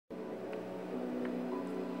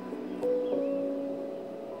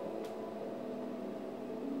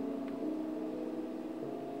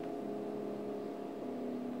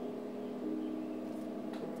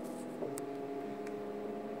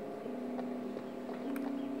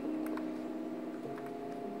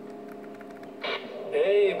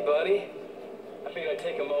Hey, buddy. I figured I'd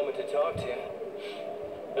take a moment to talk to you.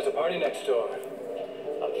 There's a party next door.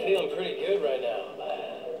 I'm feeling pretty good right now.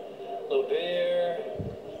 A little beer,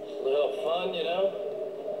 a little fun, you know?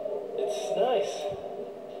 It's nice.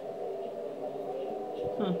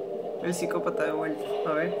 El psicópata de vuelta.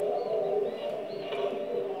 A ver.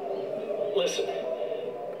 Listen,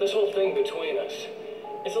 this whole thing between us,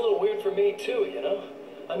 it's a little weird for me too, you know?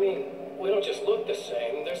 I mean, we don't just look the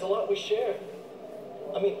same. There's a lot we share.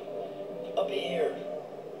 I mean, up here,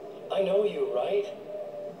 I know you, right?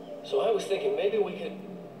 So I was thinking maybe we could...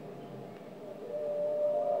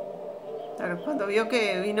 Claro, cuando vio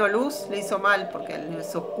que vino luz, le hizo mal, porque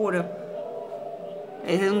es oscuro.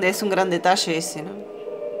 Es un gran detalle ese, ¿no?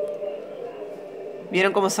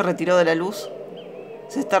 ¿Vieron cómo se retiró de la luz?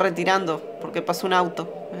 Se está retirando, porque pasó un auto.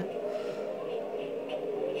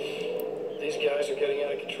 These guys are getting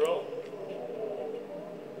out of control.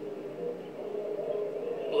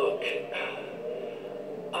 Look,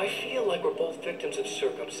 I feel like we're both victims of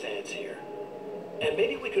circumstance here. And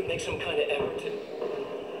maybe we could make some kind of effort to...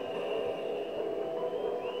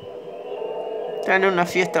 Están en una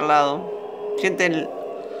fiesta al lado. Siente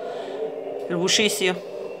el bullicio.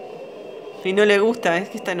 Y no le gusta, es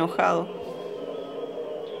que está enojado.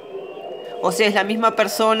 O sea, es la misma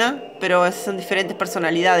persona, pero son diferentes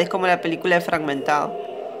personalidades, como la película de Fragmentado.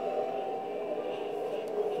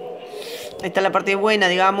 Ahí está la parte buena,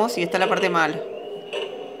 digamos, y está la parte mala.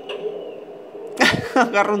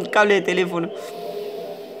 Agarró un cable de teléfono.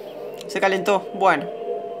 Se calentó. Bueno.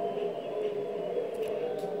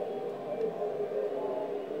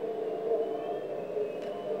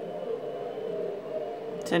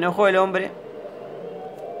 Se enojó el hombre.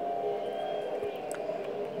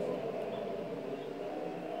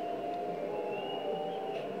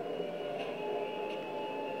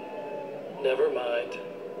 Never mind.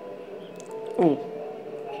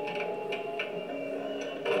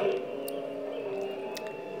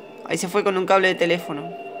 Ahí se fue con un cable de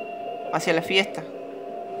teléfono hacia la fiesta.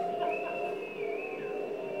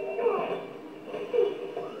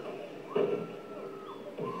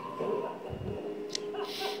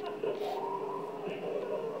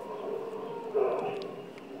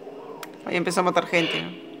 Ahí empezó a matar gente,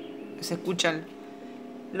 ¿no? Se escuchan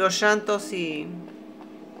los llantos y...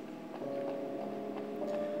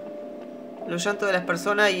 los llantos de las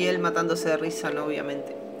personas y él matándose de risa, ¿no?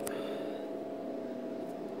 Obviamente.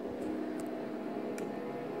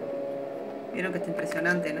 Vieron que está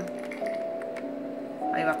impresionante, ¿no?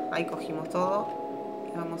 Ahí va, ahí cogimos todo.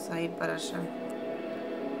 Y vamos a ir para allá.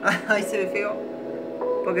 Ahí se ve feo.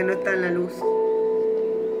 Porque no está en la luz. Just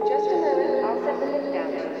a moment, I'll set the lift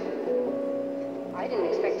down. I didn't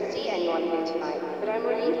expect to see anyone here tonight, but I'm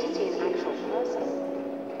relieved to see an actual person.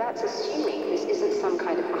 That's assuming this isn't some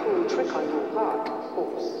kind of cool trick on your part, of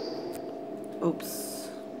course. Oops.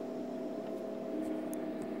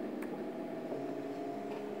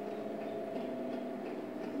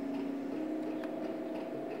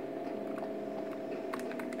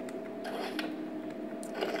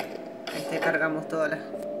 Cargamos todas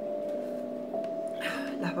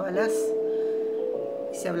las balas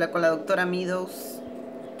y se habla con la doctora Meadows.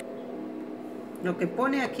 Lo que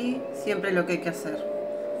pone aquí siempre es lo que hay que hacer,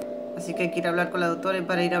 así que hay que ir a hablar con la doctora, y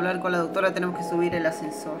para ir a hablar con la doctora tenemos que subir el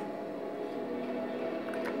ascensor.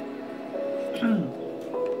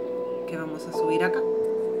 Que vamos a subir acá.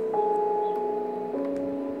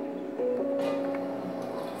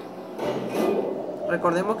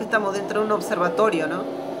 Recordemos que estamos dentro de un observatorio,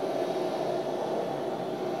 ¿no?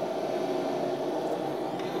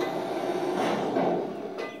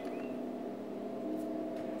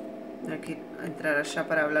 Entrar allá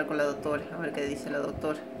para hablar con la doctora, a ver qué dice la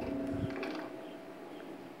doctora.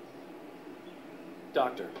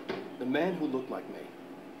 Doctor, the man who looked like me,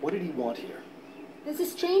 what did he want here? There's a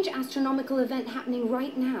strange astronomical event happening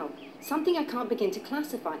right now. Something I can't begin to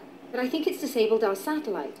classify, but I think it's disabled our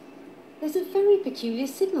satellite. There's a very peculiar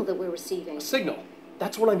signal that we're receiving. A signal?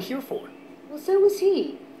 That's what I'm here for. Well, so was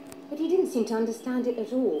he. But he didn't seem to understand it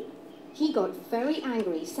at all. He got very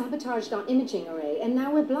angry, sabotaged our imaging array, and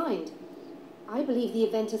now we're blind. I believe the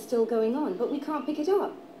event is still going on, but we can't pick it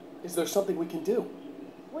up. Is there something we can do?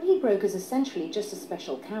 What he broke is essentially just a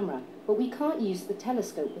special camera, but we can't use the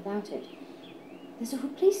telescope without it. There's a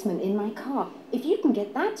replacement in my car. If you can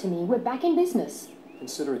get that to me, we're back in business.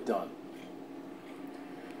 Consider it done.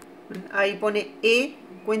 Ahí pone E,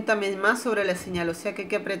 cuéntame más sobre la señal, o sea que hay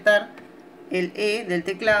que apretar el E del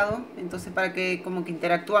teclado, entonces para que como que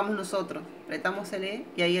interactuamos nosotros. Apretamos el E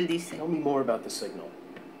y ahí él dice. Tell me more about the signal.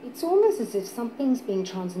 It's almost as if something's being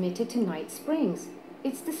transmitted to Night Springs.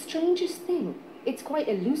 It's the strangest thing. It's quite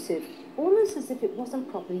elusive, almost as if it wasn't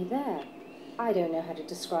properly there. I don't know how to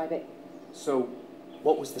describe it. So,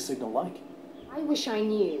 what was the signal like? I wish I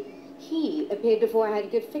knew. He appeared before I had a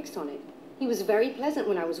good fix on it. He was very pleasant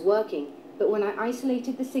when I was working, but when I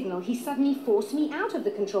isolated the signal, he suddenly forced me out of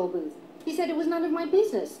the control booth. He said it was none of my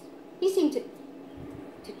business. He seemed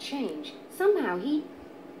to change. Somehow he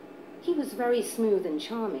was very smooth and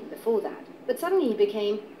charming before that, but suddenly he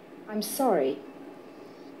became, I'm sorry.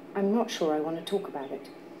 I'm not sure I want to talk about it.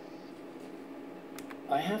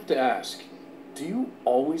 I have to ask, do you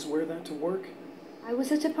always wear that to work? I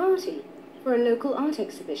was at a party for a local art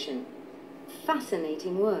exhibition.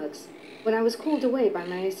 Fascinating works. When I was called away by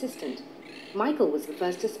my assistant, Michael was the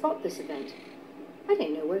first to spot this event. I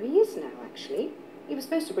don't know where he is now, actually. He was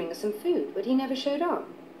supposed to bring us some food, but he never showed up.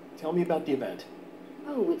 Tell me about the event.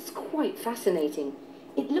 Oh, it's quite fascinating.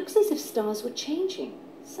 It looks as if stars were changing,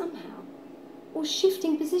 somehow, or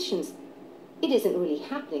shifting positions. It isn't really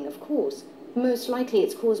happening, of course. Most likely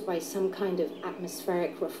it's caused by some kind of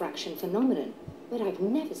atmospheric refraction phenomenon, but I've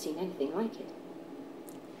never seen anything like it.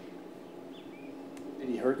 Did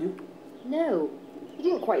he hurt you? No, he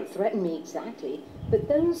didn't quite threaten me exactly, but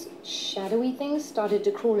those shadowy things started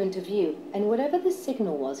to crawl into view, and whatever the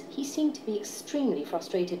signal was, he seemed to be extremely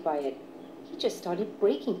frustrated by it. He just started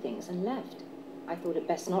breaking things and left. I thought it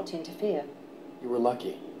best not to interfere. You were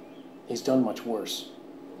lucky. He's done much worse.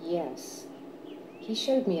 Yes. He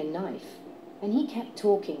showed me a knife, and he kept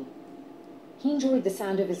talking. He enjoyed the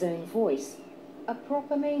sound of his own voice. A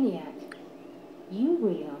proper maniac. You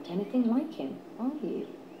really aren't anything like him, are you?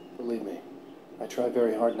 Believe me, I try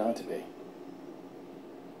very hard not to be.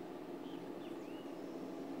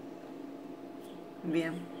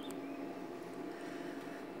 Bien,